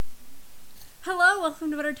Hello,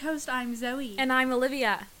 welcome to Butter Toast. I'm Zoe. And I'm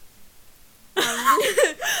Olivia.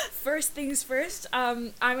 First things first,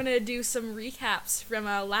 I'm going to do some recaps from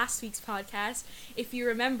last week's podcast. If you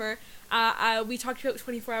remember, we talked about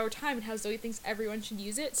 24-hour time and how Zoe thinks everyone should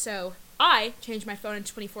use it. So I changed my phone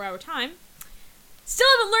into 24-hour time. Still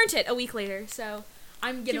haven't learned it a week later, so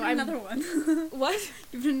I'm Give it another one. What?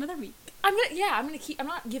 Give it another week. I'm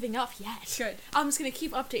not giving up yet. Good. I'm just gonna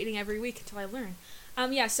keep updating every week until I learn.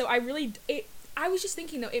 So I was just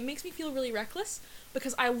thinking though, it makes me feel really reckless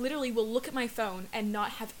because I literally will look at my phone and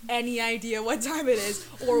not have any idea what time it is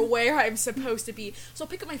or where I'm supposed to be. So I'll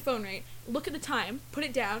pick up my phone, right? Look at the time, put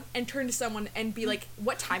it down, and turn to someone and be like,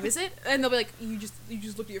 "What time is it?" And they'll be like, "You just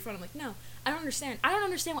looked at your phone." I'm like, "No, I don't understand. I don't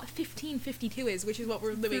understand what 15:52 is, which is what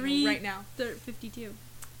we're living right now." 52.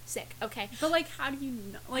 Sick. Okay. But like, how do you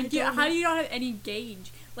know? Like, how do you not have any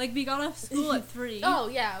gauge? Like, we got off school at 3. Oh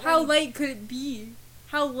yeah. How late could it be?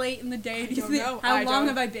 How late in the day do you think? Know. How long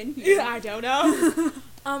have I been here? I don't know.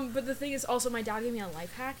 But the thing is, also, my dad gave me a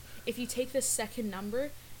life hack. If you take the second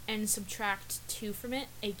number and subtract 2 from it,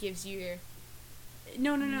 it gives you your...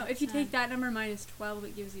 No. If you take that number minus 12,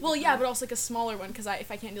 it gives you... Well, yeah, but also like a smaller one, because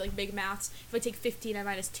if I can't do like big maths, if I take 15 and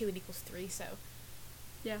minus 2, it equals 3, so...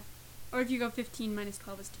 Yeah. Or if you go 15 minus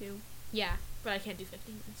 12 is 2. Yeah, but I can't do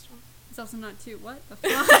 15 minus 12. It's also not 2. What the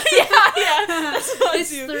fuck? yeah. That's not it's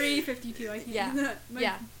 2. 3:52. I can't do that.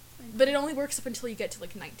 Yeah. But it only works up until you get to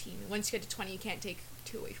like 19. Once you get to 20, you can't take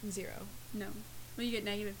 2 away from 0. No. Well, you get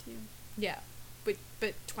negative 2. Yeah. But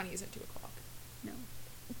 20 isn't 2 o'clock. No.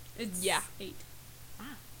 It's 8.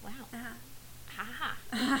 Ah, wow. Ha.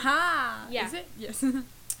 Ha. Yeah. Is it? Yes.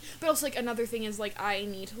 But also, like, another thing is, like, I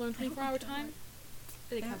need to learn 24-hour time.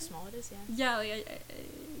 Like, how small it is, yeah. Yeah, like,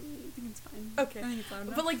 I think it's fine. Okay. I think it's loud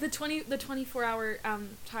enough. But, like, the 24-hour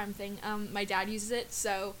time thing, my dad uses it,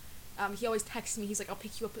 so... he always texts me, he's like, I'll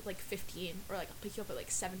pick you up at, like, 15, or, like, I'll pick you up at,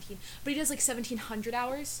 like, 17. But he does, like, 1,700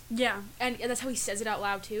 hours. Yeah. And that's how he says it out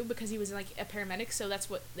loud, too, because he was, like, a paramedic, so that's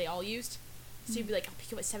what they all used. So he'd be like, I'll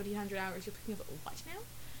pick you up at 1,700 hours, you'll pick me up at what now?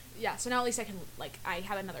 Yeah, so now at least I can, like, I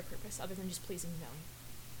have another purpose other than just pleasing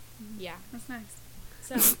Zoe. Yeah. That's nice.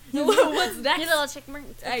 So, what's next? Your little check mark.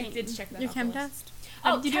 I did check that Your off chem the list. test?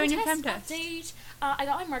 Oh, did you do on your chem test? Update. I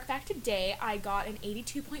got my mark back today. I got an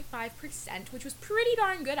 82.5%, which was pretty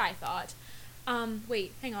darn good, I thought.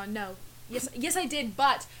 Wait, hang on, no. Yes, I did,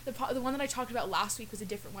 but the one that I talked about last week was a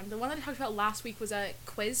different one. The one that I talked about last week was a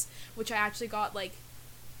quiz, which I actually got, like,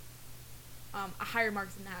 a higher mark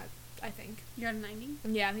than that, I think. You got a 90?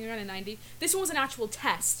 Yeah, I think I got a 90. This one was an actual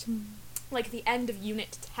test. Like, the end of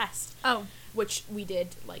unit test. Oh. Which we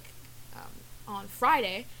did, like, on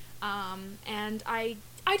Friday, and I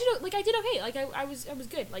did okay. Like, I was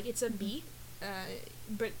good. Like, it's a B,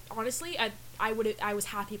 but honestly, I was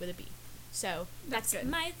happy with a B. So that's good.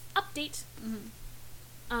 my update. It's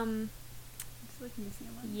like missing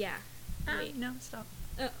a line. Yeah. Wait. No, stop.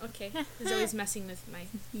 Okay. There's always messing with my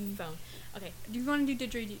phone. Okay. Do you want to do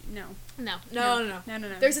didgeridoo? No. No. No.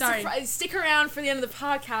 There's Sorry. a surprise. Stick around for the end of the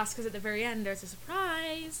podcast because at the very end there's a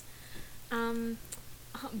surprise. Le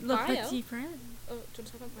Bio. Petit Prince. Oh, do you want to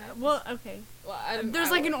talk about bio? Well, okay. Well, There's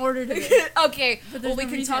like an order to this. Okay. But Well, there's we no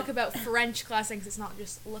can reason. talk about French class because it's not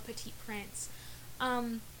just Le Petit Prince.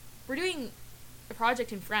 We're doing a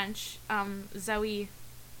project in French. Zoe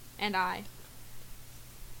and I,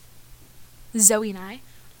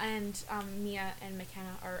 and Mia and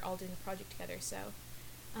McKenna are all doing a project together. So,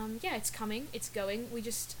 yeah, it's coming. It's going.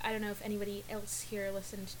 I don't know if anybody else here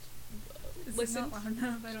listened. It's not loud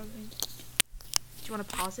enough, I don't think. Do you want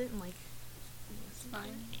to pause it and like? It's fine.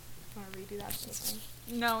 Do you want to redo that whole thing?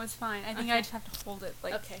 No, it's fine. I think Okay. I just have to hold it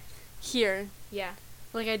like Okay. here. Yeah.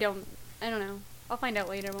 Like I don't know. I'll find out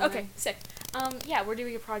later. Okay. Sick. Yeah, we're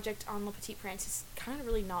doing a project on Le Petit Prince. It's kind of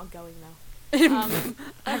really not going though.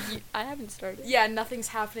 I haven't started. Yeah, nothing's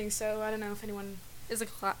happening. So I don't know if anyone.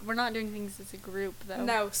 We're not doing things as a group though.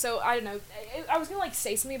 No, so I don't know. I was gonna like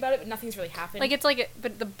say something about it, but nothing's really happened. Like it's like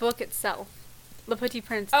but the book itself, Le Petit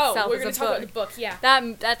Prince oh, itself we're is gonna a talk book. about the book.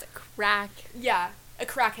 Yeah. That's a crack. Yeah, a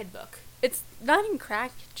crackhead book. It's not even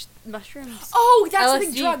crack, just mushrooms. Oh, that's the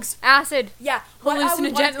thing. LSD, Drugs. acid. Yeah. What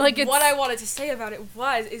I wanted to say about it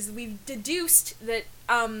is we deduced that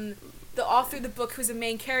the author of the book, who's the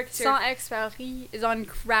main character, Saint-Exupéry is on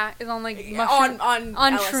crack. Is on like mushroom,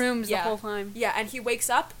 on shrooms yeah. the whole time. Yeah, and he wakes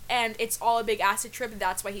up and it's all a big acid trip, and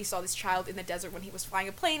that's why he saw this child in the desert when he was flying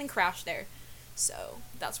a plane and crashed there. So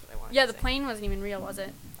that's what I wanted. Yeah, to the say. plane wasn't even real, was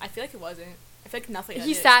it? I feel like it wasn't. I feel like nothing.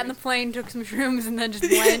 He sat in the plane, took some shrooms, and then just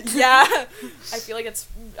went. Yeah, I feel like it's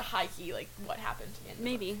high key, like what happened. In the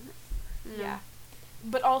Maybe. book. No. Yeah,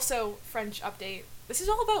 but also French update. This is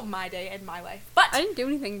all about my day and my life. But I didn't do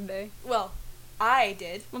anything today. well, I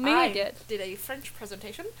did. Well, maybe I did. Did a French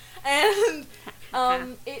presentation, and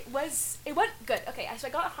it went good. Okay, so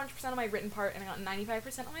I got 100% on my written part, and I got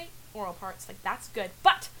 95% on my oral parts. Like, that's good.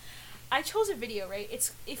 But I chose a video, right?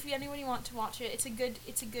 It's, if anybody want to watch it, it's a good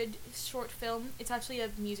short film. It's actually a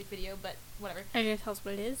music video, but whatever. Are you gonna tell us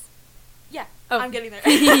what it is? Yeah, Oh. I'm getting there.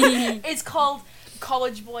 It's called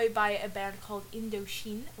College Boy by a band called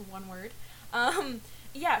Indochine, one word.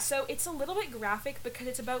 Yeah, so it's a little bit graphic because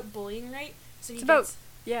it's about bullying, right? So It's about,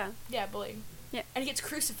 yeah. Yeah, bullying. Yeah. And he gets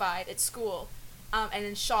crucified at school, and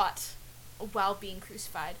then shot while being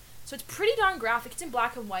crucified. So it's pretty darn graphic. It's in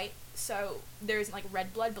black and white, so there isn't, like,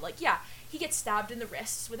 red blood, but, like, yeah, he gets stabbed in the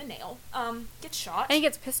wrists with a nail, gets shot. And he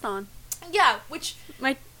gets pissed on. Yeah, which...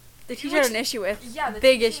 The teacher had an issue with. Yeah, the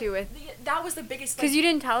big teacher- issue with. That was the biggest... Because you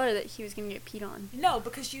didn't tell her that he was gonna get peed on. No,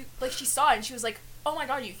 because she saw it, and she was like, oh my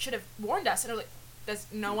god, you should have warned us. And I was like, does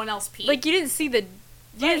no one else pee? Like, you didn't see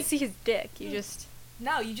Right. his dick. You just...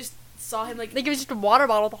 No, you just saw him, like... Like, it was just a water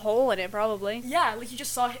bottle with a hole in it, probably. Yeah, like, you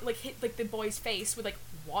just saw, like, hit, like, the boy's face with, like,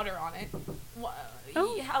 water on it.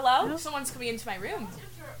 Oh, hello? no. Someone's coming into my room.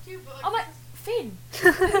 Interrupt you, but, like, Oh my... Finn!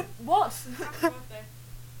 What? happy birthday.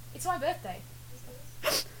 It's my birthday.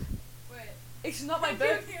 Wait. It's not my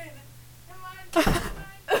birthday. Never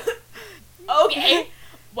mind. Okay.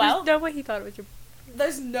 Well, There's no way he thought it was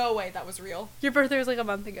there's no way that was real. your birthday was like a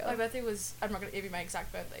month ago. My birthday was... I'm not going to give you my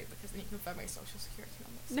exact birthday because then you can confirm my social security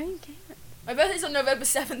numbers. No, you can't. My birthday's on November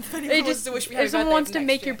 7th. If anyone It wants just, to wish me if happy someone birthday wants for to next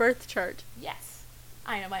make year. your birth chart, Yes.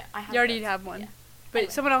 I know, I have you already birth. have one. Yeah. But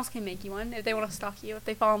Anyway. someone else can make you one if they want to stalk you, if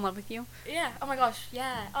they fall in love with you. Yeah. Oh my gosh.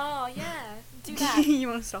 Yeah. Oh yeah. Do that. You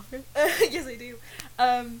want to stalk her? Yes, I do.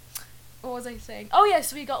 What was I saying? Oh yeah.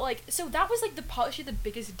 So we got like. So that was like the part she had the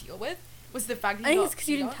biggest deal with was the fact that I he think got it's because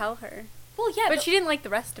you peed didn't on. tell her. Well, yeah, But she didn't like the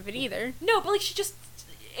rest of it either. No, but like she just.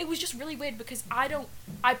 It was just really weird because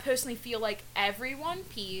I personally feel like everyone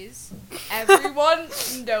pees. Everyone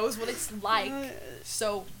knows what it's like.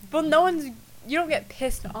 So Well, no one's... You don't get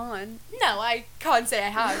pissed on. no, I can't say I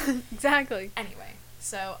have. Exactly. Anyway,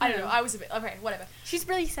 so I don't know. I was a bit okay. Whatever. She's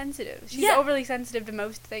really sensitive. She's Yeah. overly sensitive to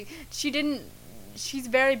most things. She's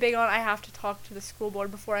very big on, I have to talk to the school board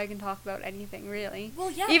before I can talk about anything, really.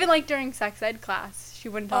 Well, yeah. Even, like, during sex ed class, she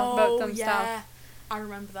wouldn't talk about some stuff. I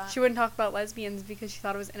remember that. She wouldn't talk about lesbians because she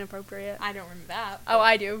thought it was inappropriate. I don't remember that. Oh,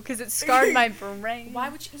 I do, because it scarred my brain. Why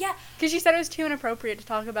would you? Yeah. Because she said it was too inappropriate to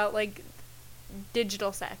talk about, like,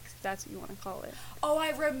 digital sex, if that's what you want to call it. Oh,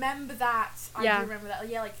 I remember that. I Yeah. do remember that.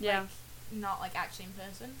 Yeah, like not like actually in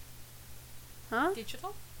person. Huh?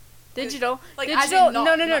 Digital. Digital. Like, as digital. in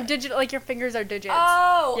not- no, not- digital. Like your fingers are digits.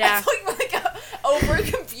 Oh, Yeah. I thought you meant like over a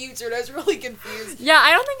computer. And I was really confused. Yeah,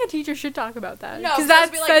 I don't think a teacher should talk about that. No, because because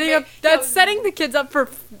that's be like, setting up. yeah, That's setting the kids up for.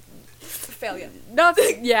 Failure. Not.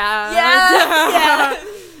 Yeah. Yeah.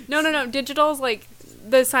 No. Digital's like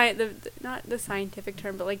not the scientific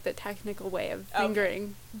term, but like the technical way of Okay.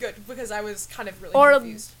 fingering. Good, because I was kind of really Or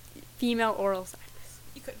confused. female oral sex.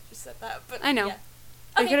 You could have just said that, but I know. Yeah.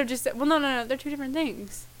 I Okay. could have just said. Well, no. They're two different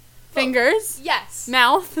things. Well, Fingers, Yes.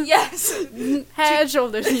 mouth, Yes. head,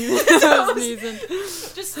 shoulders, knees. Sneezing.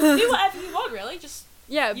 Just do whatever you want, really. Just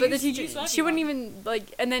Yeah, but the Use teacher, whatever she you wouldn't want. even,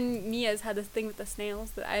 like, and then Mia's had this thing with the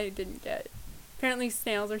snails that I didn't get. Apparently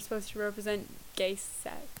snails are supposed to represent gay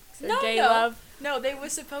sex, or gay love. No, they were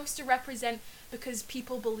supposed to represent because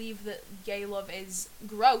people believe that gay love is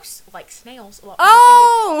gross, like snails. A lot of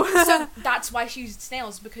people think Oh! so that's why she used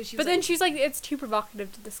snails, because she was But then like, she's like, it's too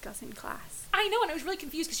provocative to discuss in class. I know, and I was really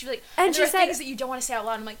confused because she was like, And and she there are said- things that you don't want to say out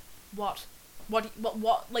loud. And I'm like, what?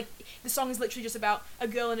 What? Like, the song is literally just about a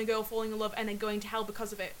girl and a girl falling in love and then going to hell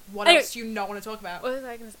because of it. What Anyway. else do you not want to talk about? What was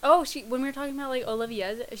I gonna say? Oh, when we were talking about, like,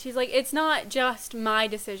 Olivia's, she's like, it's not just my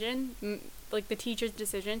decision, like, the teacher's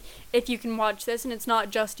decision, if you can watch this, and it's not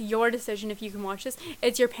just your decision if you can watch this,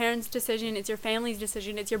 it's your parents' decision, it's your family's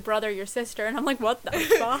decision, it's your brother, your sister, and I'm like, what the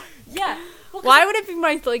fuck? Yeah. Well, 'cause Why would it be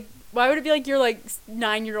why would it be like your, like,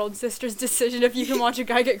 9-year-old sister's decision if you can watch a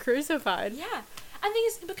guy get crucified? Yeah. And the thing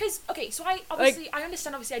is, because, okay, so I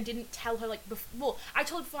understand, obviously, I didn't tell her, like, well, I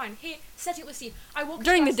told her beforehand, hey, setting up the scene, I walked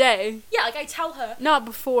During the past- day, Yeah, like, I tell her, not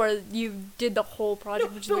before you did the whole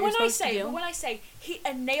project, no, which is but what when you're I supposed to say, do. but when I say,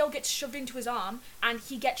 a nail gets shoved into his arm, and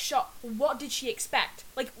he gets shot, what did she expect?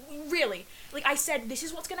 Like, really? Like, I said, this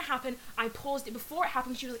is what's gonna happen, I paused it before it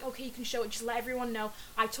happened, she was like, okay, you can show it, just let everyone know.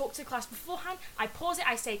 I talked to the class beforehand, I pause it,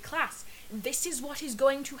 I say, class, this is what is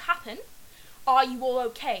going to happen. Are you all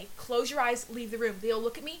okay? Close your eyes, leave the room. They all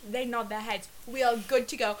look at me, they nod their heads. We are good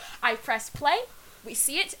to go. I press play, We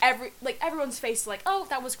see it, everyone's face is like, oh,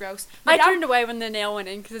 that was gross. I Madame- turned away when the nail went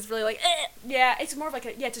in because it's really like, eh. Yeah, it's more of like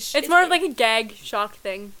a, It's more of like a gag shock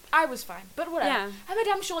thing. I was fine, but whatever. Yeah. And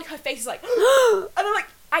Madame Shaw, like, her face is like, and I'm like,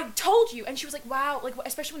 I told you. And she was like, wow, like,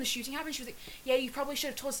 especially when the shooting happened, she was like, yeah, you probably should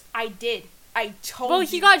have told us. I did. I told you. Well,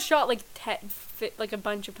 he got shot like like a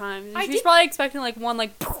bunch of times. And I she's did- probably expecting like one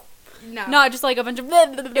like, No. not just like a bunch of.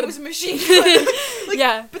 It was a machine gun. Like,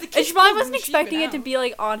 yeah, but the and kid she probably pulled the wasn't machine gun expecting it to out. be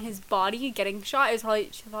like on his body getting shot. It was probably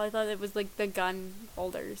she probably thought it was like the gun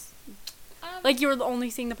holders. Like you were only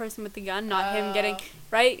seeing the person with the gun, not him getting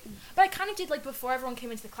right. But I kind of did, like, before everyone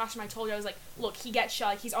came into the classroom, I told you, I was like, look, he gets shot,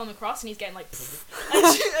 like, he's on the cross, and he's getting, like,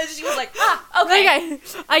 and she was like, okay.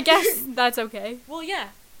 I guess that's okay. Well, yeah.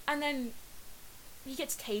 And then he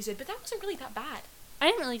gets tasered, but that wasn't really that bad. I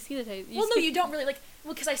didn't really see the taser. Well, no, you don't really, like,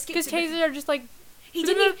 well, because I skipped Because it. Because tasers are just like he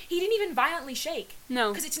didn't even violently shake.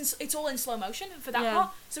 no. Because it's all in slow motion for that Yeah. part,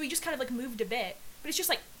 so he just kind of, like, moved a bit. But it's just,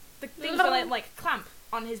 like, the things were, like, clamp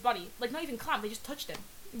on his body. Like, not even clamp, they just touched him.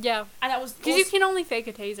 Yeah. And that was... Because you can only fake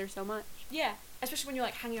a taser so much. Yeah, especially when you're,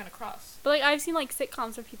 like, hanging on a cross. But like I've seen like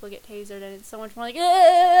sitcoms where people get tasered and it's so much more like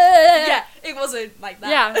Yeah, it wasn't like that.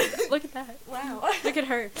 Yeah. Look at that. Wow. Look at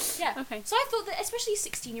her. Yeah. Okay. So I thought that, especially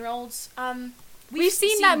 16-year-olds, We've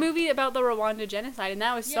seen that movie about the Rwanda genocide and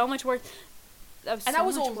that was so Yeah. much worse. And that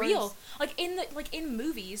was all real. Like in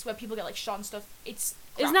movies where people get like shot and stuff, it's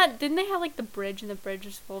crap. Isn't that? Didn't they have like the bridge and the bridge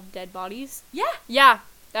was full of dead bodies? Yeah. Yeah.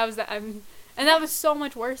 That was that. And that was so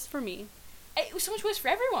much worse for me. It was so much worse for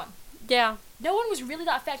everyone. Yeah. No one was really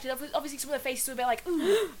that affected. Obviously, some of their faces were a bit like,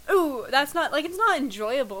 ooh. Ooh, that's not like it's not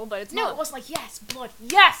enjoyable, but it's No, not. it wasn't like, yes, blood,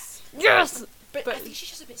 yes. Yes. But But- I think she's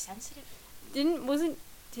just a bit sensitive.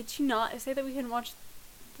 Did she not say that we can watch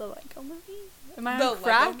the Lego movie? Am I The on Lego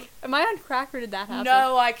crack? mo- Am I on crack or did that happen?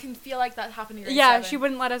 No, I can feel like that happened in grade Yeah, 7. she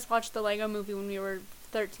wouldn't let us watch the Lego movie when we were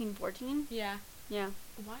 13, 14. Yeah. Yeah.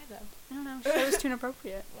 Why though? I don't know. She said it was too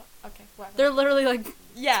inappropriate. Well, okay, whatever. They're literally like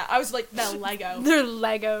Yeah, I was like, they're Lego. they're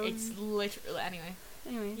Legos. It's literally anyway.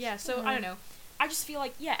 Anyways. Yeah, so I don't know. I just feel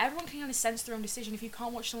like everyone can kind of sense their own decision. If you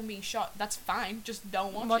can't watch someone being shot, that's fine. Just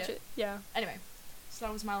don't watch it. Yeah. Anyway, so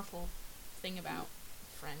that was my little thing about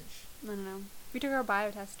French. I don't know. We took our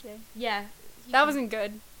bio test today. Yeah. That wasn't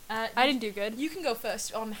good. I didn't do good. You can go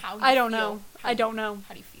first on how you I don't feel. know. I don't know.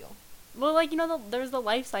 How do you feel? Well, like, you know, there was the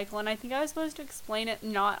life cycle, and I think I was supposed to explain it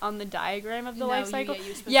not on the diagram of the life cycle. you were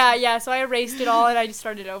supposed Yeah, to. yeah, so I erased it all and I just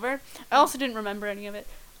started over. I also didn't remember any of it.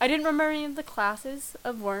 I didn't remember any of the classes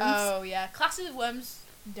of worms. Oh, yeah. Classes of worms.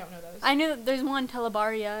 Don't know those. I knew that there's one,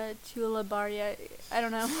 Telebaria, Tulibaria, I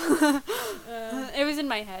don't know. It was in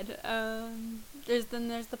my head. There's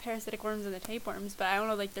the parasitic worms and the tapeworms, but I don't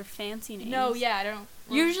know, like, their fancy names. No, yeah, I don't.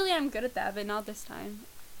 Usually I'm good at that, but not this time.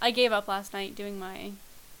 I gave up last night doing my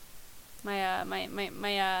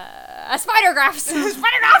spider graphs.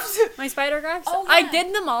 Spider graphs! My spider graphs. Oh, I yeah.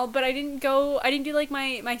 did them all, but I didn't do like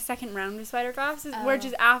my second round of spider graphs, where Oh.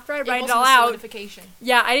 just after I It write it wasn't all a out. solidification.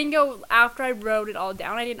 Yeah, I didn't go after I wrote it all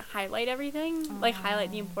down. I didn't highlight everything, like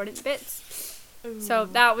highlight the Oh. important bits. So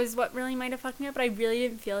that was what really might have fucked me up, but I really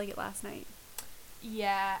didn't feel like it last night.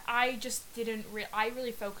 Yeah, I just didn't. I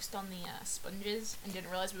really focused on the sponges and didn't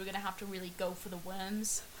realize we were gonna have to really go for the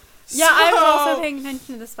worms. Yeah, I was also So- paying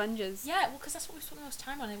attention to the sponges. Yeah, well, because that's what we spent the most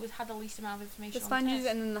time on. It had the least amount of information. The on sponges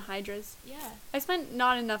test. and then the hydras. Yeah, I spent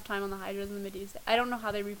not enough time on the hydras and the medusa. I don't know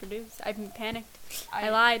how they reproduce. I panicked. I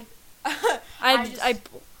lied.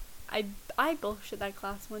 I bullshit that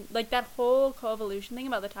class when like that whole co-evolution thing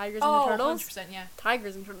about the tigers and the turtles. 100%, yeah.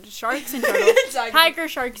 Tigers and turtles, sharks and turtles. Tiger- Tiger,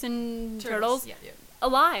 sharks, and turtles. Yeah, yeah. A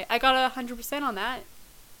lie. I got 100% on that.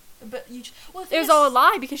 But you. Well, the It thing was is- all a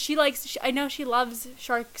lie because she likes. I know she loves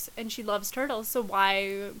sharks and she loves turtles. So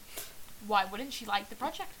why? Why wouldn't she like the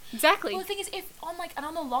project? Exactly. Well, the thing is, if on like and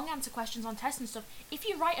on the long answer questions on tests and stuff, if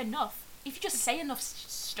you write enough, if you just say enough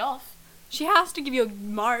stuff, She has to give you a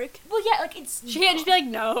mark. well, yeah, like it's. She can't just be like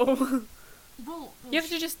no. Well, You have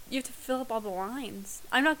to fill up all the lines.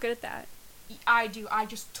 I'm not good at that. I do. I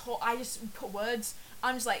just put words.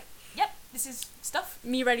 I'm just like, yep, this is stuff.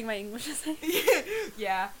 Me writing my English essay.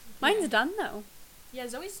 Yeah. Mine's done though. Yeah,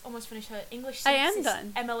 Zoe's almost finished her English. I am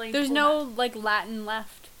synthesis done. MLA. There's format. no like Latin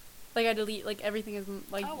left. Like I delete like everything is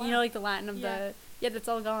like Oh, wow. you know like the Latin of Yeah. the that's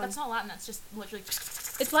all gone. That's not Latin. That's just literally.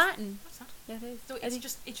 It's Latin. No, it's not. Yeah, it is. So I it's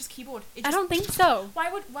think- just keyboard. It I just, don't think so.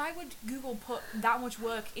 Why would Google put that much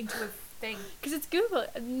work into a thing? Because it's Google.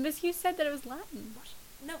 Miss Hughes said that it was Latin.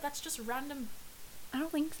 No, that's just random. I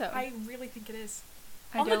don't think so. I really think it is.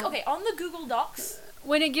 I On don't. the Google Docs.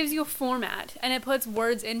 When it gives you a format and it puts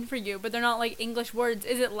words in for you, but they're not like English words,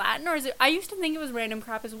 is it Latin or is it? I used to think it was random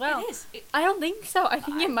crap as well. It is. I don't think so. I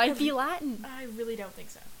think it I might be really- Latin. I really don't think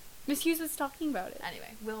so. Miss Hughes was talking about it.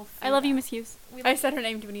 Anyway, we'll. I love you, figure Miss Hughes. We- I said her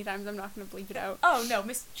name too many times. I'm not gonna bleep it out. Oh no,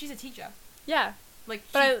 Miss. She's a teacher. Yeah, Like,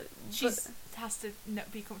 but she's has to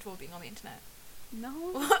be comfortable being on the internet. no.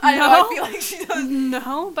 I know. No. I feel like she does.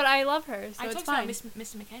 No, but I love her, so I it's talked fine. about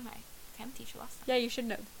Mr. McKay, my chem teacher last time. Yeah, you should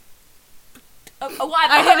know. Oh, what?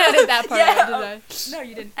 I didn't edit that part Yeah, out, did oh, No,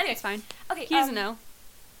 you didn't. Anyway, It's fine. okay. He doesn't know.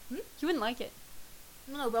 Hmm? He wouldn't like it.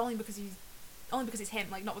 No, but only because it's him.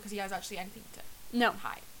 Like, not because he has actually anything to No.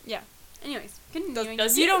 hide. Anyways, continuing.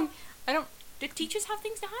 does you he? don't. I don't. Did teachers have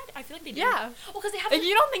things to hide? I feel like they do. Yeah. Well, because they have. If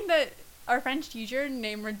you don't think that our French teacher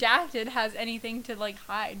named Redacted has anything to like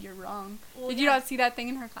hide, you're wrong. Well, Did yeah. you not see that thing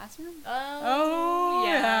in her classroom? Oh.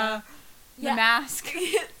 yeah. The Yeah. mask.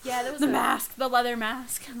 Yeah, there was The a- mask. The leather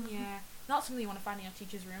mask. Yeah, not something you want to find in your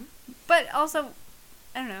teacher's room. But also,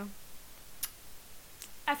 I don't know.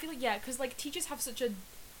 I feel like because like teachers have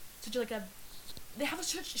they have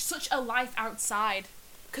such a life outside,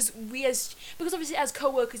 because obviously as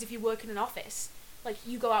co-workers, if you work in an office, like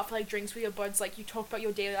you go out for like drinks with your buds, like you talk about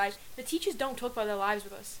your daily lives. The teachers don't talk about their lives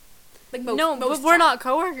with us. Like most. No, most but of we're the time. not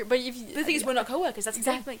coworkers. But if you, The thing is, we're not co-workers. That's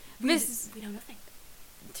exactly. We Miss we know nothing.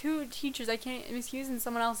 two teachers. I can't. Miss Hughes and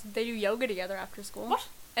someone else. They do yoga together after school. What?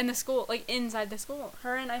 In the school, like inside the school.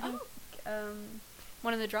 Her and I think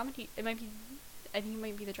one of the drama teachers. It might be. I think it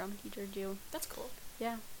might be the drama teacher do. That's cool.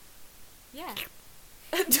 Yeah. Yeah.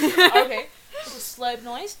 Okay. Little slurp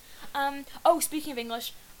noise. Oh, speaking of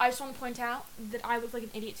English, I just want to point out that I looked like an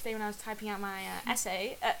idiot today when I was typing out my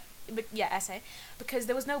essay. Essay, because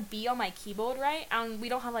there was no B on my keyboard, right? And we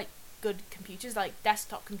don't have like good computers, like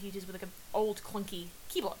desktop computers with like an old clunky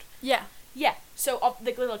keyboard. Yeah. Yeah. So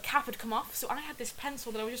the little cap had come off, so I had this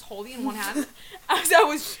pencil that I was just holding in one hand. As I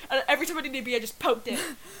was every time I needed a B, I just poked it.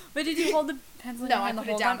 But did you hold the pencil in No, your I hand the put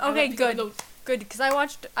whole it down. time? I Okay, let good. people go- Good, because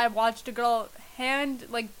I watched a girl hand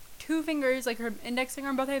like 2 fingers, like her index finger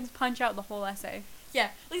on both hands, punch out the whole essay. Yeah.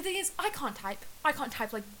 Like the thing is, I can't type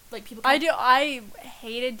like people. I Can't. do. I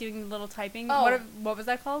hated doing the little typing. Oh. What was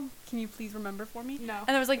that called? Can you please remember for me? No. And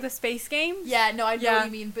there was like the space game. Yeah. No, I know Yeah. what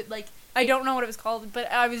you mean, but like I don't know what it was called, but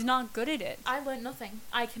I was not good at it. I learned nothing.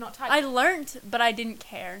 I cannot type. I learnt, but I didn't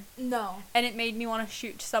care, No. and it made me want to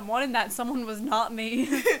shoot someone, and that someone was not me.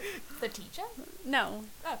 The teacher? No,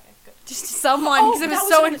 Okay, good. just someone because it was that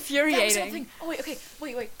so another- infuriating. That was something. Oh wait, okay,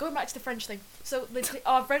 wait. Going back to the French thing. So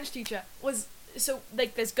our French teacher was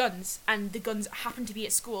like there's guns, and the guns happen to be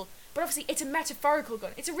at school. But obviously, it's a metaphorical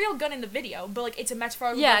gun. It's a real gun in the video, but like it's a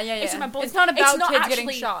metaphorical gun. Yeah. It's, It's not about kids getting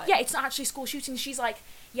actually- shot. Yeah, it's not actually school shootings. She's like,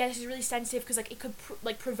 yeah, this is really sensitive because like it could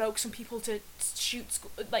provoke some people to shoot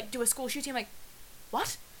do a school shooting. I'm like,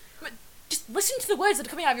 what? But just listen to the words that are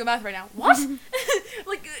coming out of your mouth right now. What?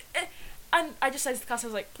 And I just said to the class, I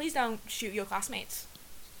was like, please don't shoot your classmates.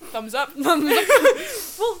 Thumbs up. Well,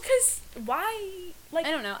 because why? Like,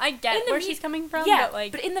 I don't know. I in get the where me- she's coming from, yeah, but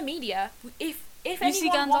like in the media, if you anyone see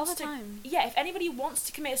guns wants all the to, time. yeah, if anybody wants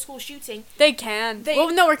to commit a school shooting, They can. They-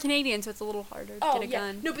 Well, no, we're Canadian, so it's a little harder to get a yeah,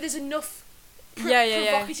 gun. no, but there's enough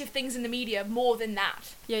Yeah. provocative things in the media more than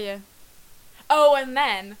that. Yeah. Oh, and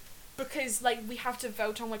then because like we have to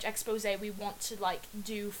vote on which expose we want to like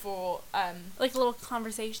do for Like a little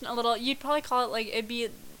conversation, a little. You'd probably call it like it'd be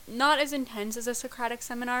not as intense as a Socratic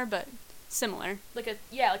seminar, but similar. like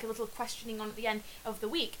a little questioning on at the end of the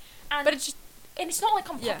week, and But it's just and it's not like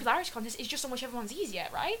on Yeah. popularity contest. It's just on which everyone's easier,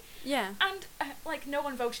 right? yeah. And like no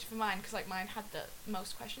one voted for mine because like mine had the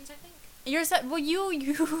most questions, I think. Well,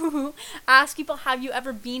 you ask people, have you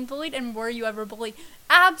ever been bullied and were you ever bullied?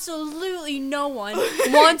 Absolutely no one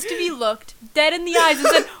wants to be looked dead in the eyes and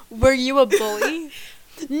said, were you a bully?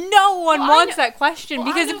 No one Well, I wants know- that question well,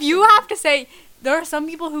 I because know if you some- have to say, there are some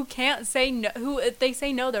people who can't say no, who if they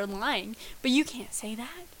say no, they're lying. But you can't say that.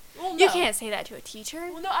 Well, You no. can't say that to a teacher.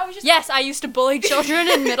 Well, no, I was just. Yes, I used to bully children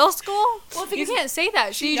in middle school. Well, the thing You is, can't say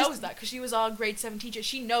that. She You knows just- that because she was our grade 7 teacher.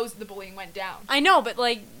 She knows the bullying went down. I know, but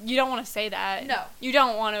like you don't want to say that. No. You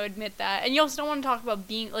don't want to admit that, and you also don't want to talk about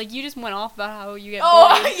being like you just went off about how you get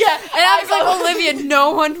Oh bullied. yeah, And I was like, know. Olivia,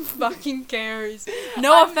 no one fucking cares.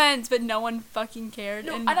 No I'm- offense, but no one fucking cared.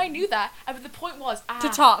 No, and and I knew that. But the point was to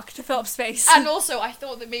talk, to fill up space. And also, I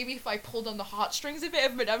thought that maybe if I pulled on the heartstrings a bit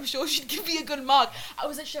of Madame Shaw, she'd give me a good mark. I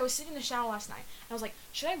was sitting in the shower last night, and I was like,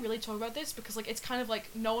 should I really talk about this? Because like it's kind of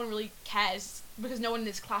like no one really cares because no one in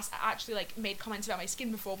this class actually like made comments about my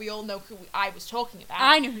skin before. We all know who I was talking about.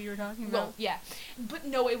 I knew who you were talking about. Well, yeah, but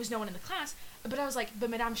no, it was no one in the class. But I was like, but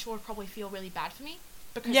Madame Shaw would probably feel really bad for me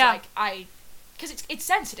because Yeah. like because it's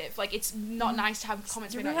sensitive. Like it's not nice to have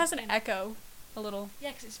comments Your made room about has your an skin. echo, a little. Yeah,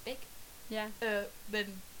 because it's big. Yeah.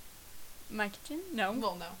 Then My kitchen? No.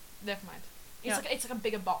 well, no, never mind. It's Yeah. like a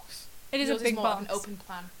bigger box. It is Yours a big more box. of an open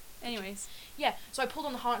plan. Anyways. Yeah, so I pulled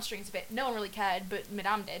on the heartstrings a bit. No one really cared, but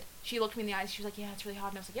Madame did. She looked me in the eyes. She was like, "Yeah, it's really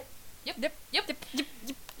hard." And I was like, "Yep."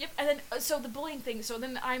 And then, so the bullying thing. So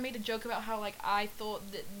then I made a joke about how like I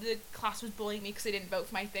thought that the class was bullying me because they didn't vote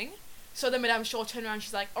for my thing. So then Madame Shaw turned around.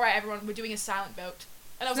 She's like, "All right, everyone, we're doing a silent vote."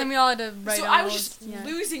 And I was Then like, we all had to write so down I was all just those- yeah.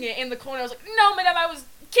 losing it in the corner. I was like, "No, Madame, I was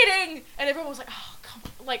kidding." And everyone was like, "Oh, come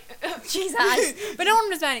on," like, Jesus. But no one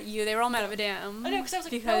was mad at you. They were all mad at Madame. I know, because I was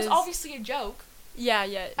like, that Because- was obviously a joke. Yeah,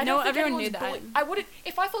 yeah. I No, don't think everyone anyone's knew that. bullying- I wouldn't.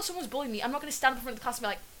 If I thought someone was bullying me, I'm not going to stand up in front of the class and be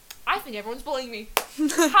like, "I think everyone's bullying me."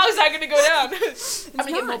 How's that going to go down? I'm going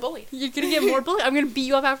to get more not. bullied. You're gonna get more bullied. I'm gonna beat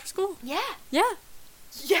you up after school. Yeah. Yeah.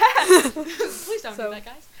 Yeah. Please don't So- do that,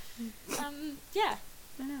 guys. Yeah.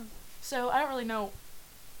 I know. So I don't really know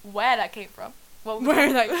where that came from. What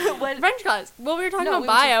Where that When- French class. Well, we were talking No, about we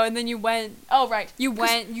were ta- bio, and then you went. Oh right. You 'Cause-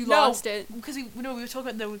 went. You no, lost it. Because we were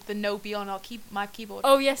talking about the note beyond my keyboard.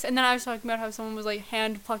 Oh yes, and then I was talking about how someone was like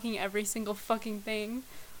hand plucking every single fucking thing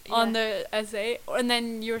on the essay, and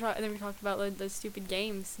then you were talking. Then we talked about like the stupid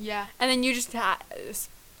games, Yeah. and then you just had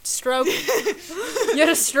stroke. You had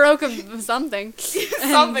a stroke of something.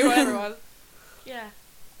 Something, whatever it was. Yeah.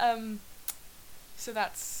 So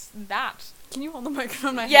that's that. Can you hold the microphone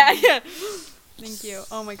on my Yeah, head? yeah. Thank you.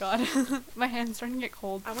 Oh my god, my hand's starting to get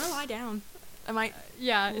cold. I want to lie down. I might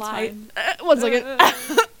Yeah, it's lie. fine. 1 second.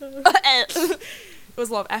 It was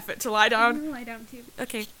a lot of effort to lie I'm down. gonna lie down too.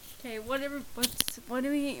 Okay. Okay, what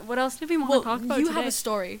else did we want to talk about you today? have a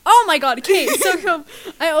story. Oh my god, okay, so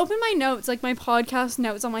I opened my notes, like my podcast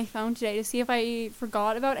notes on my phone today to see if I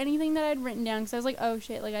forgot about anything that I'd written down, because I was like, oh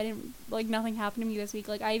shit, like I didn't, like nothing happened to me this week,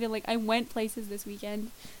 like I even, like I went places this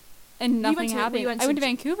weekend, and nothing happened. I went to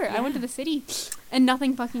Vancouver, I went to the city, and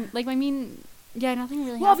nothing fucking, like yeah, nothing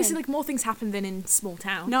really happened. Well, obviously, like more things happen than in small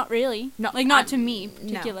town. Not really. No, Like, not I'm- to me, no.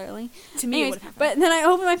 particularly. To me, it Anyways, would have but then I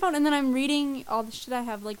open my phone and then I'm reading all the shit I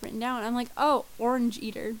have like written down. I'm like, oh, orange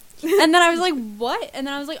eater. And then I was like, what? And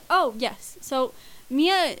then I was like, oh, yes. So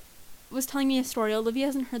Mia was telling me a story. Olivia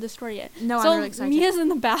hasn't heard the story yet. No, So I'm really excited. Mia's in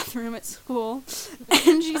the bathroom at school,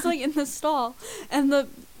 and she's like in the stall, and the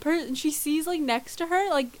she sees like next to her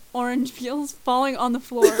like orange peels falling on the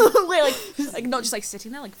floor. Wait, like not just like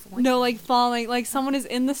sitting there, like falling. No, like falling. Like someone is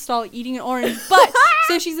in the stall eating an orange. But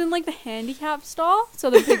so she's in like the handicap stall, so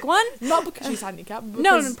the big one. Not because she's handicapped.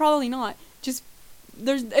 No, probably not. Just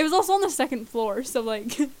it was also on the second floor, so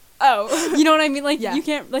like Oh. you know what I mean? Like Yeah. you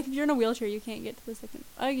can't, like if you're in a wheelchair, you can't get to the second.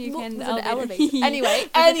 Oh, you Well, can there's the an elevator.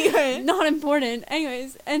 elevator. Anyway. Not important.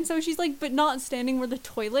 Anyways, and so she's like, but not standing where the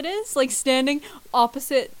toilet is, like standing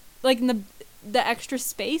opposite, like in the extra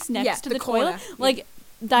space next Yeah, to the the corner. toilet, like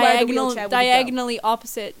the diagonally wheelchair would go.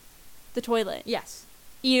 opposite the toilet, Yes.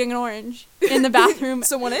 eating an orange in the bathroom.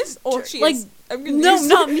 Someone is, or she like, is. I'm No,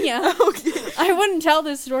 not Mia. Okay. I wouldn't tell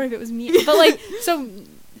this story if it was me. But like, so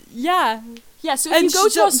yeah. Yeah. So if And you go to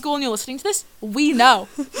so- our school and you're listening to this, we know.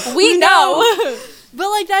 We know. But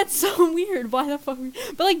like that's so weird. Why the fuck?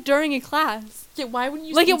 But like during a class. Yeah. Why wouldn't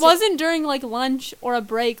you? Like it eat wasn't during like lunch or a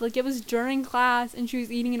break. Like it was during class, and she was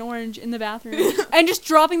eating an orange in the bathroom and just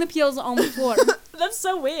dropping the peels on the floor. That's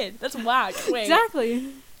so weird. That's whack. Wait.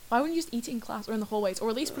 Exactly. Why wouldn't you just eat it in class or in the hallways, or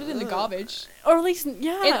at least put it in the garbage? Or at least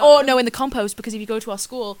yeah. In the compost, because if you go to our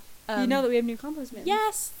school, you know that we have new compost bins.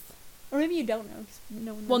 Yes. Or maybe you don't know. 'Cause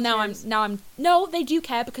no one Well, cares. now I'm. No, they do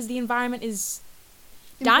care because the environment is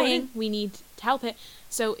dying. Important. We need to help it.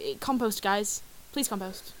 So compost, guys. Please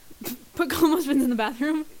compost. Put compost bins in the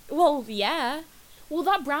bathroom. Well, yeah. Well,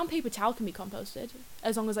 that brown paper towel can be composted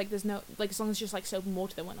as long as like there's no as long as it's just like soap and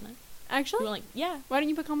water that went on it. Actually, You're like, yeah. why don't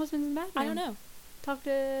you put compost bins in the bathroom? I don't know. Talk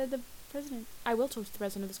to the president. I will talk to the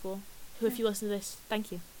president of the school. Who, if you listen to this,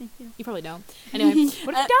 thank you. Thank you. You probably don't. Anyway,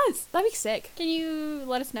 What if he does? that'd be sick. Can you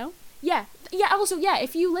let us know? Yeah. Yeah. Also, yeah.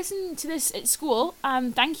 If you listen to this at school,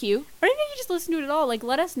 thank you. Or even if you just listen to it at all, like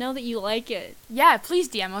let us know that you like it. Yeah. Please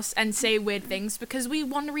DM us and say weird things because we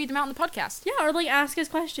want to read them out in the podcast. Yeah, or like ask us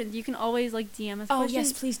questions. You can always like DM us Oh questions.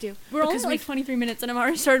 yes, please do. We're only because like 23 minutes and I've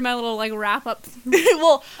already started my little like wrap up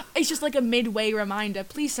well, it's just like a midway reminder.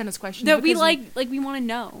 Please send us questions that we because like we want to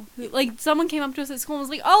know. Like someone came up to us at school and was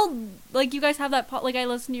like, "Oh, like you guys have that like I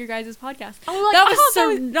listened to your guys' podcast." And we're like, That was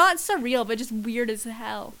 "Oh, not surreal, but just weird as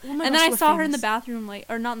hell. Well, my And gosh, then I we're saw her in the famous. bathroom like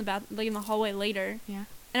or not in the bath like in the hallway later. Yeah.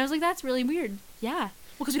 And I was like, "That's really weird." Yeah.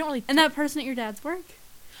 Well, because we don't really. And that person at your dad's work?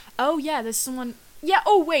 Oh yeah, there's someone. Yeah.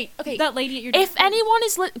 Oh wait. Okay. That lady at your dad's If anyone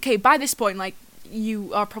is okay by this point, like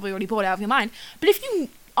you are probably already bored out of your mind. But if you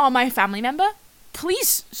are my family member,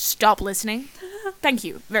 please stop listening. Thank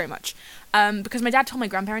you very much. Because my dad told my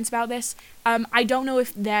grandparents about this. I don't know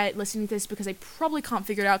if they're listening to this because they probably can't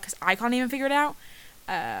figure it out because I can't even figure it out.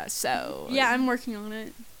 So Yeah, I'm working on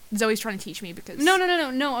it. Zoe's trying to teach me because.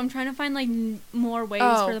 No. I'm trying to find like more ways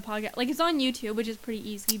Oh. for the podcast. Like it's on YouTube, which is pretty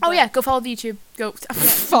easy. Oh but yeah, go follow the YouTube. Go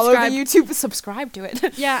follow the YouTube. Subscribe to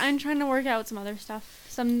it. Yeah, I'm trying to work out some other stuff.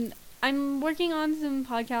 I'm working on some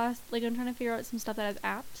podcasts. Like I'm trying to figure out some stuff that has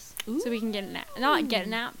apps, so we can get an app. Not get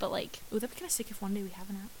an app, but like Ooh, that'd be kind of sick if one day we have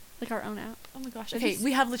an app. like our own app. Oh my gosh. That'd Okay, be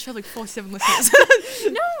we have literally like 47 listeners.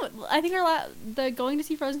 No, I think the going to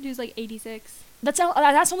see Frozen 2 is like 86 That's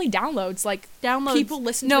only downloads. Like downloads. people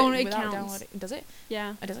listen No, to it it without counts. downloading. Does it?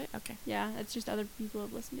 Yeah, Oh, does it? Okay. yeah. It's just other people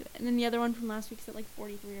have listened to it, and then the other one from last week's at like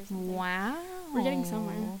 43 or something. Wow. We're getting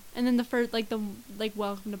somewhere. And then the first like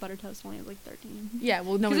Welcome to Butter Toast only has like 13. Yeah,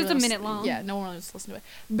 well, no one 'Cause it's a really minute long. Yeah, no one really wants to listen to it.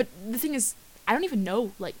 But the thing is, I don't even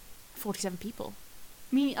know like 47 people.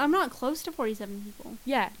 I'm not close to 47 people.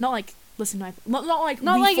 Yeah, not like listen to my not like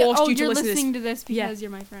Not we like forced you to you're listen listening to this. to this Yeah. because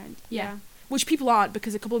you're my friend. Yeah. Yeah. Which people aren't,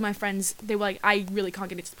 because a couple of my friends, they were like, I really can't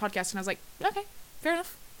get into the podcast, and I was like, okay, fair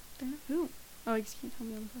enough. Who? Oh, I just can't tell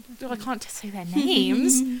me on the podcast. Well, I can't say their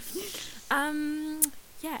names.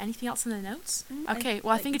 Yeah. Anything else in the notes? Okay.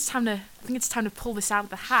 Well, I think it's time to pull this out of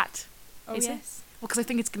the hat. Oh, Is it? yes. Well, because I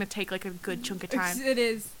think it's gonna take like a good chunk of time. It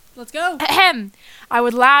is. Let's go. Ahem. I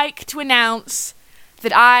would like to announce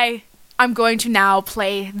that I'm going to now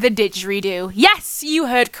play the didgeridoo. Yes, you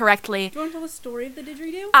heard correctly. Do you want to tell the story of the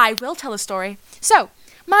didgeridoo? I will tell a story. So,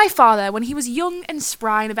 my father, when he was young and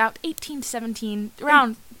spry, and about 18 to 17,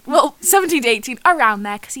 17 to 18, around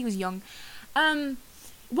there, because he was young,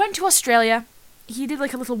 went to Australia. He did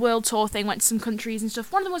like a little world tour thing, went to some countries and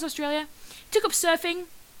stuff. One of them was Australia. Took up surfing,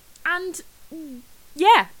 and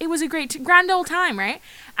yeah, it was a grand old time, right?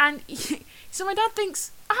 And so my dad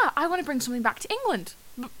thinks, I want to bring something back to England.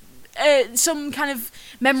 Some kind of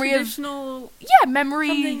memory Traditional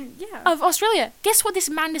of Australia. Guess what this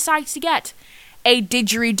man decides to get? A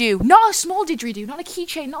didgeridoo. Not a small didgeridoo, not a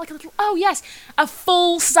keychain, not like a little... Oh, yes, a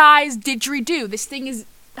full-size didgeridoo. This thing is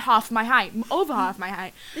half my height, over half my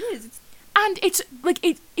height. It is. And it's like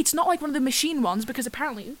it's not like one of the machine ones, because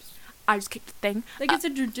apparently... Oops, I just kicked the thing. Like it's a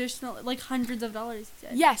traditional, like hundreds of dollars, he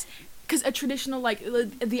said. Yes, because a traditional, like,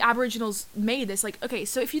 the Aboriginals made this. Like, okay,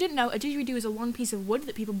 so if you didn't know, a didgeridoo is a long piece of wood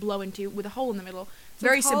that people blow into with a hole in the middle. So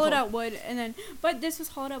Very it's simple. hollowed out wood, but this was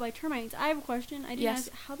hollowed out by termites. I have a question. I didn't Yes.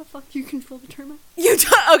 ask. How the fuck do you control the termites? You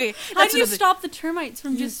don't... Okay, How that's do you another- stop the termites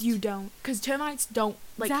from just... You don't. Because termites don't,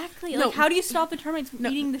 like... exactly. no. Like, how do you stop the termites from No,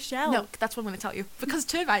 eating the shell? No, that's what I'm going to tell you. Because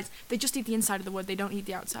termites, they just eat the inside of the wood. They don't eat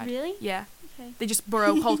the outside. Really? Yeah. Okay. They just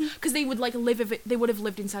burrow holes. Because they would, like, they would have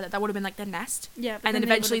lived inside that. That would have been, like, their nest. Yeah. But And then they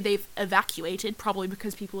eventually would've- they've evacuated, probably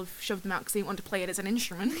because people have shoved them out because they didn't want to play it as an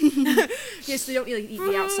instrument. Yes, they don't really eat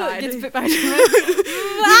the outside. Gets bit by a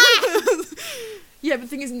termite. Yeah, but the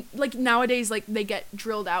thing is, like, nowadays, like, they get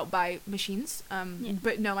drilled out by machines. Yeah.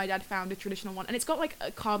 But no, my dad found a traditional one. And it's got, like,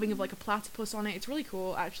 a carving of, like, a platypus on it. It's really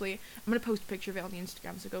cool, actually. I'm going to post a picture of it on the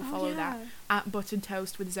Instagram, so go follow that. At Buttered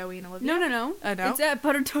Toast with Zoe and Olivia. No. Oh, no? It's at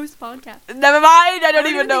Butter Toast Podcast. Never mind, I don't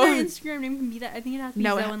even know. think our Instagram name can be that. I think it has to be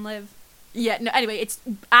No, Zoe and Liv. Yeah, no, anyway, it's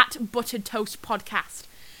at Buttered Toast Podcast.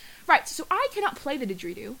 Right, so I cannot play the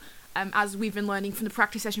didgeridoo, as we've been learning from the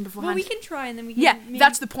practice session beforehand. Well, we can try and then we can. Yeah, maybe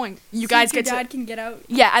that's the point. You see guys if your get to... dad can get out.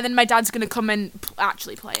 Yeah, and then my dad's gonna come and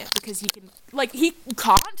actually play it, because he can... Like, he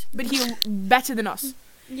can't, but he'll better than us.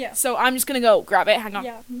 Yeah. So I'm just gonna go grab it, hang on.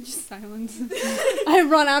 Yeah. Just silence. I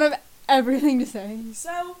run out of everything to say.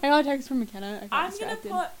 So, I got a text from McKenna. I got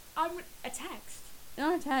distracted. a text.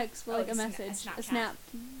 Not a text, but Oh, like a a sna- a message. Snapchat. A snap.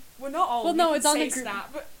 We're not all... Well, we no, can it's on say the group. Snap,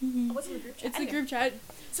 but what's in the group chat? It's the Anyway. group chat.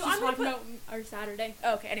 So Just I'm gonna talking put... about our Saturday.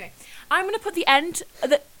 Okay, anyway. I'm gonna put the end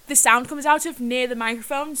that the sound comes out of near the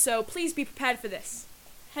microphone, so please be prepared for this.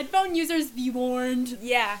 Headphone users, be warned.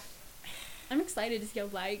 Yeah. I'm excited to see how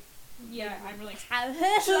like. Yeah, I'm really excited.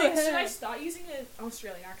 How Should I start using an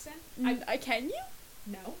Australian accent? I can you?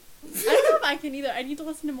 No. I don't know if I can either. I need to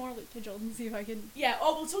listen to more to Joel and see if I can. Yeah,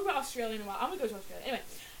 we'll talk about Australia in a while. I'm gonna go to Australia.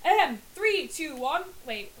 Anyway, 3, 2, 1.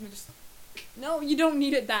 Wait, let me just... No, you don't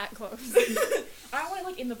need it that close. I want it,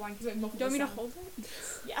 like, in the blanket. Like, Do you want me to hold it?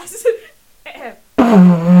 Yes.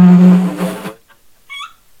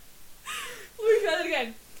 We got it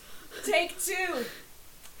again. Take 2.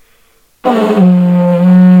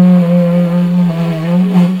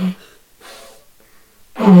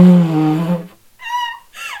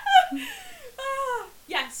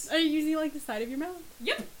 Yes. Are you using like the side of your mouth?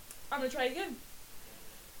 Yep. I'm gonna try it again.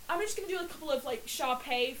 I'm just gonna do a couple of like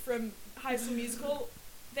Sharpay from High School Musical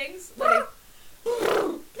things. Like,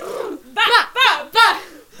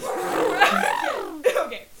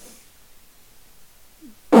 okay.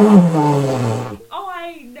 Oh,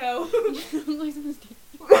 I know. Like someone's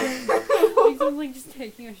like just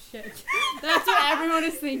taking a shit. That's what everyone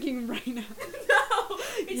is thinking right now. No,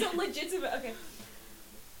 it's a Okay.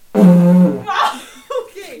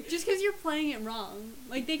 Okay. Just because you're playing it wrong.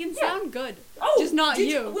 Like, they can Yeah. sound good. Oh, Just not did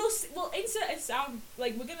you. We'll insert a sound.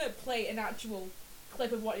 Like, we're gonna play an actual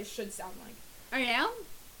clip of what it should sound like. I am?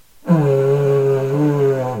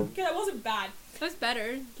 Okay, that wasn't bad. That's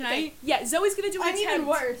better. Can Okay. Yeah, Zoe's gonna do an I'm even attempt.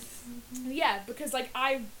 worse. Yeah, because like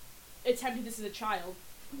I attempted this as a child.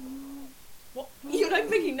 What? You're not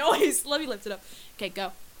making noise. Let me lift it up. Okay,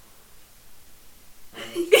 go.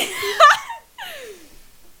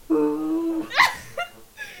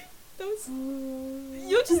 Those.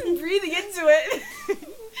 You're just breathing into it.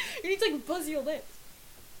 You need to like buzz your lips.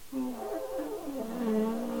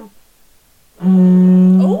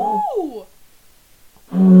 Oh.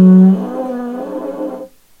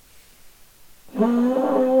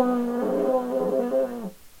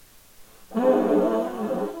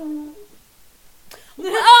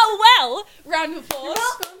 Oh well. Round of applause.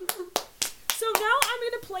 So now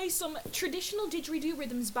I'm gonna play some traditional didgeridoo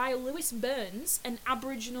rhythms by Lewis Burns, an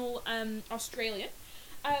Aboriginal Australian,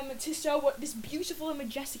 to show what this beautiful and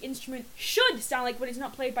majestic instrument should sound like when it's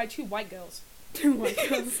not played by two white girls. Two white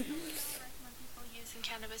girls. People using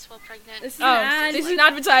cannabis while pregnant. This is an ad. This is an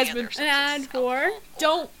advertisement. An ad for.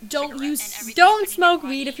 Don't Cigarette use. and everything Don't put in your smoke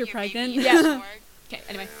body, weed if you're your baby, pregnant. your Yeah. sword. Okay.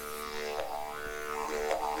 Anyway.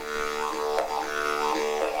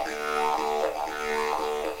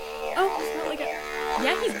 Oh, it's not like a.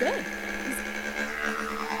 Yeah, he's good.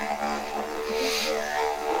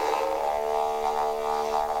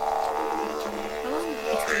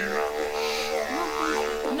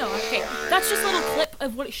 No, okay. That's just a little clip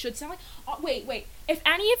of what it should sound like. Wait. If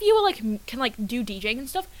any of you are like can like do DJing and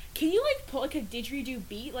stuff, can you like put like a didgeridoo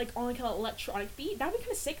beat like on like an electronic beat? That'd be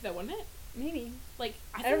kind of sick though, wouldn't it? Maybe. Like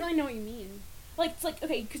I don't really know what you mean. like it's like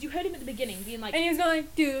okay, because you heard him at the beginning being like And he was going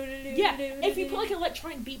like, do. yeah. If you put like an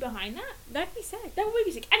electronic beat behind that, That'd be sick. that would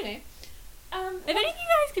be sick. Anyway, If any of you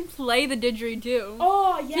guys can play the didgeridoo,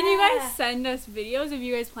 oh yeah. can you guys send us videos of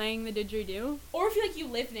you guys playing the didgeridoo? Or if you like you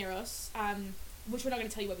live near us, which we're not going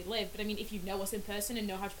to tell you where we live, but I mean if you know us in person and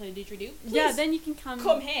know how to play the didgeridoo, Yeah, please then you can come.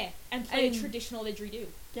 come here and play and- a traditional didgeridoo.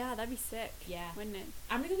 Yeah, that'd be sick. Yeah. Wouldn't it?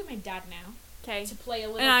 I'm gonna go get my dad now Okay. to play a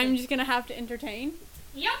little. And I'm thing. just gonna have to entertain.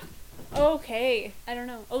 Yep. Okay. I don't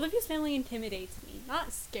know. Olivia's family intimidates me.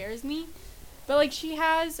 Not scares me. But like she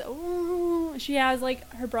has like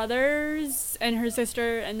her brothers and her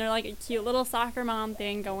sister and they're like a cute little soccer mom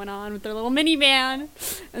thing going on with their little minivan.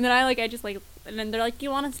 And then I just and then they're like, "Do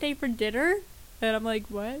you want to stay for dinner?" And I'm like,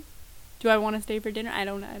 "What? Do I want to stay for dinner? I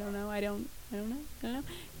don't know. But,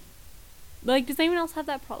 like, does anyone else have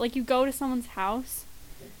that problem? Like, you go to someone's house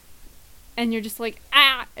and you're just like,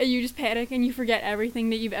 and you just panic and you forget everything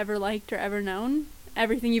that you've ever liked or ever known.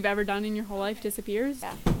 Everything you've ever done in your whole life disappears.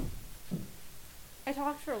 Yeah. I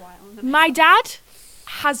talked for a while. And then My dad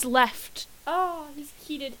has left. oh, he's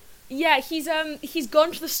heated. Yeah, he's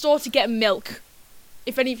gone to the store to get milk.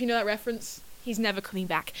 If any of you know that reference, he's never coming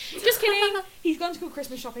back. Just kidding. He's gone to go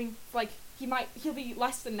Christmas shopping. Like he'll be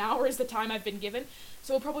less than an hour is the time I've been given.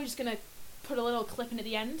 So we're probably just gonna put a little clip in at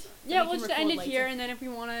the end. Yeah, we we'll can just end record it here, later. and then if we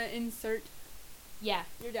want to insert Yeah,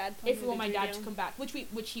 your dad playing if we want my the dad to didgeridoo. come back,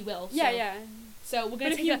 which he will. Yeah, so. yeah. So we're But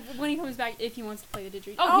gonna if take when he comes back, if he wants to play the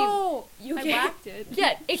didgeridoo. Oh, you I okay? whacked it.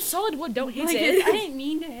 Yeah, it's solid wood. Don't hit Like, it. I didn't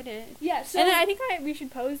mean to hit it. Yeah. So and then I think we should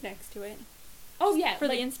pose next to it oh yeah, for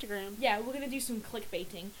like, the Instagram. yeah, we're gonna do some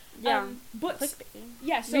clickbaiting. Yeah. But Clickbaiting.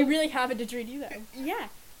 yeah, so We really have a didgeridoo though. yeah,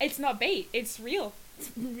 it's not bait. It's real.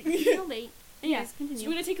 Real late. Yeah. Anyways, continue. So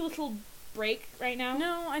we're gonna take a little break right now.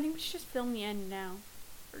 No, I think we should just film the end now.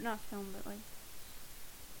 Or not film, but like.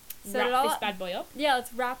 Set Wrap it all this up. bad boy up. Yeah,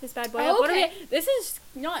 let's wrap this bad boy Oh, up. What are okay. this is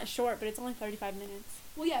not short, but it's only 35 minutes.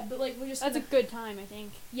 Well, yeah, but like we're just. That's a good time, I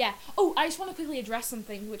think. yeah. Oh, I just want to quickly address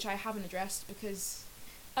something which I haven't addressed because,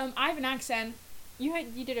 I have an accent. You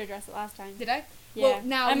did address it last time. Did I? Yeah. Well,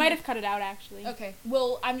 now I might have cut it out actually. Okay.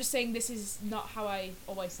 Well, I'm just saying this is not how I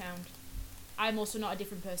always sound. I'm also not a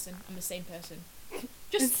different person. I'm the same person. It's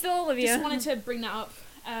Just still Olivia. Just wanted to bring that up.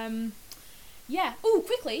 Yeah. Oh,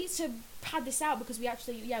 quickly to pad this out because we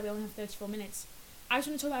only have 34 minutes. I just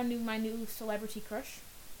want to talk about my new celebrity crush.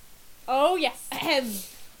 Oh yes.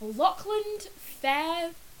 Lachlan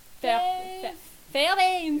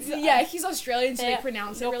Fairbairns. Yeah, he's Australian, so they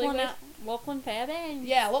pronounce it really weird. Lachlan Fairbairns.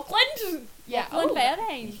 Yeah, Lachlan. Yeah, Lachlan you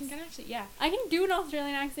Fairbairns. can actually, yeah, I can do an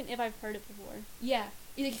Australian accent if I've heard it before. yeah.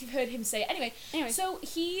 Like if you've heard him say it. Anyway, So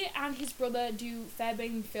he and his brother do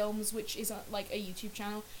Fairbairn Films, which is like a YouTube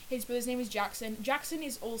channel. His brother's name is Jackson. Jackson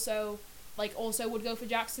is also would go for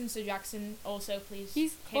Jackson. So Jackson also please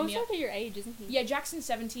he's hit me closer up. to your age, isn't he? Yeah, Jackson's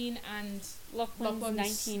 17 and Lachlan's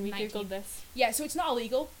 19. We 19. googled this. yeah, so it's not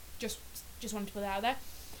illegal. Just wanted to put that out there.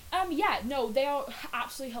 Yeah, no, they are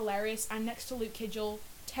absolutely hilarious, and next to Luke Kidgel,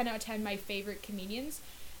 10 out of 10 my favourite comedians.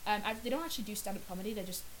 They don't actually do stand-up comedy, they're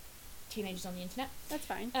just teenagers on the internet. That's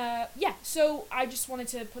fine. Yeah, so I just wanted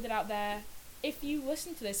to put it out there. If you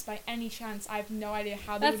listen to this by any chance, I have no idea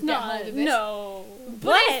how they That's would get hold not. of this. No. But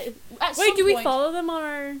What? At Wait, some do we point- follow them on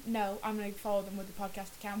our No, I'm going to follow them with the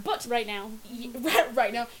podcast account. But right now?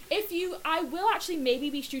 right now, I will actually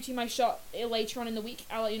maybe be shooting my shot later on in the week.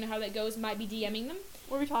 I'll let you know how that goes. Might be DMing them.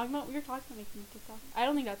 What were we talking about? We were talking about making a TikTok. I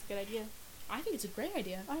don't think that's a good idea. I think it's a great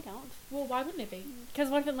idea. I don't. Well, why wouldn't it be? Because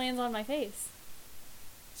what if it lands on my face?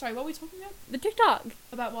 Sorry, what were we talking about? The TikTok.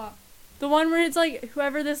 About what? The one where it's like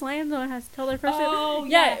whoever this lands on has to tell their person. Oh,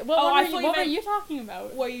 yeah. What, Oh, what, I were, thought you, you what were meant- you talking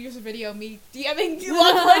about? Well, you use a video of me DMing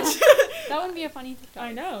Lachlan. That wouldn't be a funny TikTok.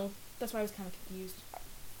 I know. That's why I was kind of confused.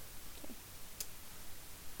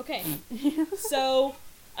 Okay. So,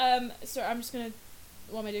 sorry, I'm just gonna.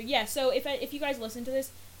 What am I doing? Yeah. So if you guys listen to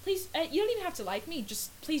this, please, you don't even have to like me.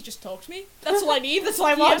 Please just talk to me. That's all I need. That's all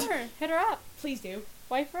I want. DM her. Hit her up. Please do.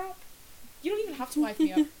 Wife her up. You don't even have to wife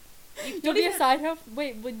me up. You You'll don't be a even. side hoe.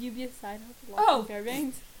 Wait, would you be a side hoe for Oh. Lachlan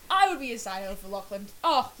Fairbanks? I would be a side hoe for Lachlan.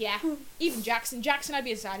 Oh yeah. Even Jackson. Jackson, I'd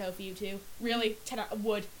be a side hoe for you too. Really?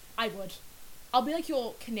 I would. I'll be like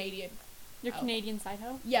your Canadian. Your Oh. Canadian side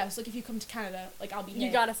hoe? Yeah, it's like if you come to Canada, like I'll be You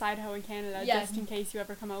here. got a side hoe in Canada Yeah. just in case you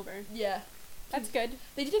ever come over. Yeah. That's good.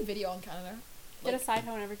 They did a video on Canada. Get a Like, side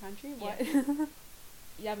hoe in every country? What?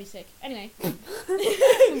 that'd be sick. Anyway.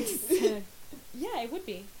 Yeah, it would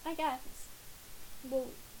be. I guess. Well,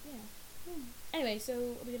 yeah. Anyway, so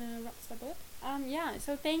are we gonna wrap this up? Yeah,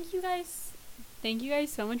 so thank you guys. Thank you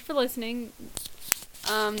guys so much for listening.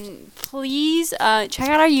 Please, check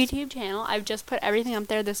out our YouTube channel. I've just put everything up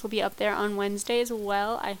there. This will be up there on Wednesday as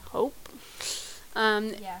well, I hope.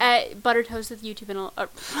 Yeah. At Butter Toast with YouTube and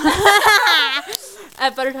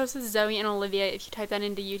at Butter Toast with Zoe and Olivia. If you type that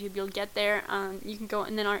into YouTube, you'll get there. You can go,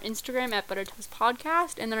 and then our Instagram at Butter Toast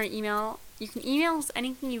Podcast, and then our email. You can email us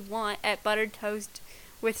anything you want at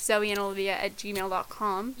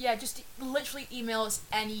buttertoastwithzoeandolivia@gmail.com. Yeah, just literally email us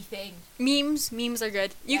anything. Memes are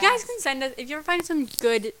good. You Yes. guys can send us if you ever find some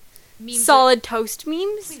good Memes solid toast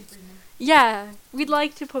memes. Please bring them. Yeah, we'd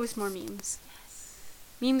like to post more memes. Yes.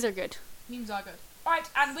 Memes are good. Memes are good. Alright,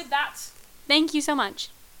 and with that, Thank you so much.